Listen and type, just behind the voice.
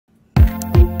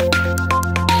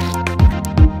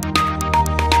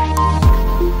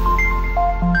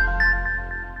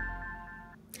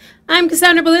I'm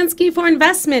Cassandra Belinsky for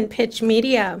Investmentpitch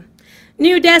Media.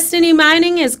 New Destiny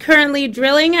Mining is currently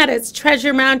drilling at its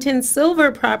Treasure Mountain silver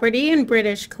property in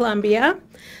British Columbia.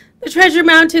 The Treasure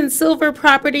Mountain silver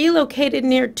property, located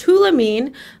near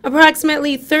Tulameen,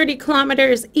 approximately 30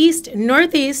 kilometers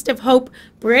east-northeast of Hope,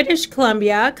 British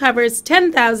Columbia, covers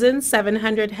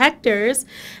 10,700 hectares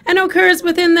and occurs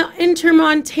within the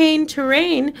Intermontane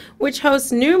Terrane, which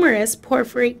hosts numerous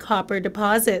porphyry copper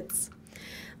deposits.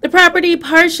 The property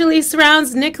partially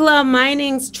surrounds Nikola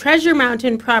Mining's Treasure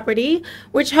Mountain property,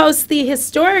 which hosts the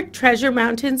historic Treasure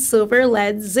Mountain silver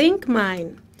lead zinc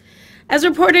mine. As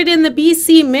reported in the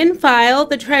BC Min file,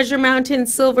 the Treasure Mountain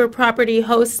silver property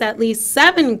hosts at least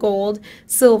 7 gold,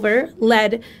 silver,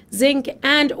 lead, zinc,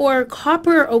 and/or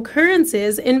copper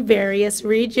occurrences in various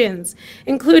regions,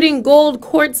 including gold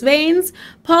quartz veins,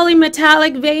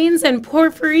 polymetallic veins, and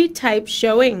porphyry-type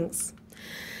showings.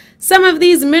 Some of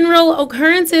these mineral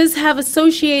occurrences have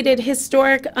associated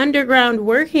historic underground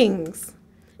workings.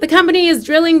 The company is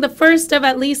drilling the first of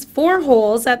at least 4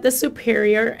 holes at the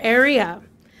Superior area.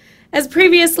 As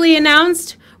previously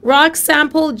announced, rock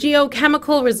sample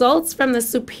geochemical results from the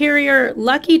Superior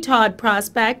Lucky Todd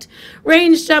prospect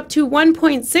ranged up to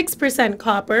 1.6%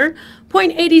 copper,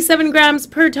 0.87 grams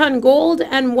per ton gold,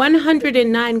 and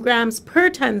 109 grams per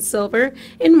ton silver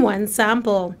in one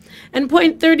sample, and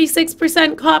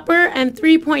 0.36% copper and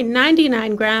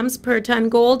 3.99 grams per ton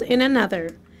gold in another.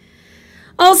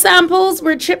 All samples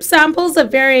were chip samples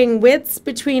of varying widths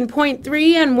between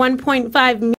 0.3 and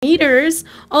 1.5 meters,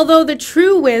 although the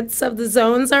true widths of the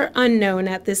zones are unknown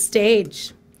at this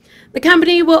stage. The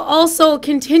company will also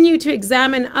continue to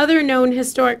examine other known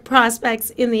historic prospects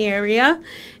in the area,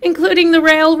 including the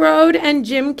Railroad and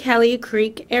Jim Kelly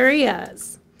Creek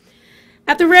areas.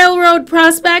 At the Railroad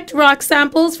prospect, rock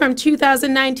samples from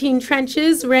 2019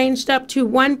 trenches ranged up to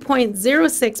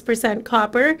 1.06%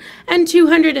 copper and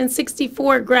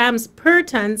 264 grams per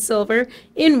ton silver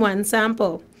in one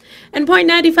sample, and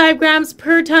 0.95 grams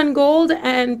per ton gold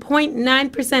and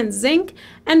 0.9% zinc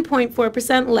and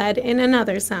 0.4% lead in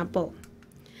another sample.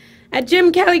 At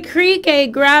Jim Kelly Creek, a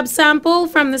grab sample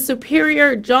from the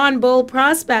Superior John Bull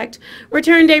prospect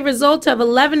returned a result of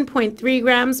 11.3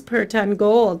 grams per ton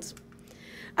gold.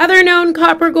 Other known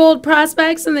copper-gold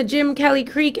prospects in the Jim Kelly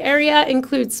Creek area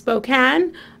include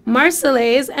Spokane,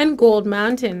 Marseillais, and Gold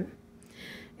Mountain.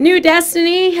 New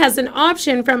Destiny has an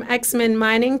option from X-Min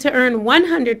Mining to earn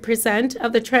 100%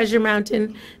 of the Treasure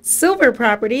Mountain silver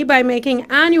property by making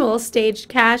annual staged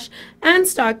cash and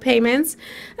stock payments,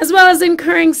 as well as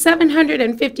incurring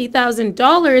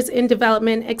 $750,000 in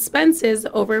development expenses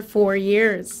over 4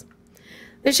 years.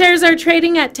 The shares are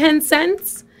trading at 10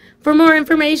 cents. For more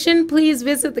information, please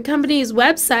visit the company's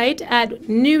website at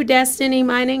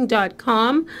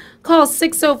newdestinymining.com, call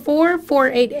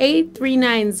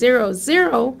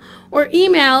 604-488-3900, or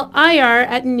email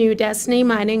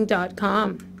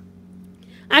ir@newdestinymining.com.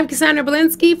 I'm Cassandra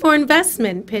Belinsky for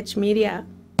Investmentpitch Media.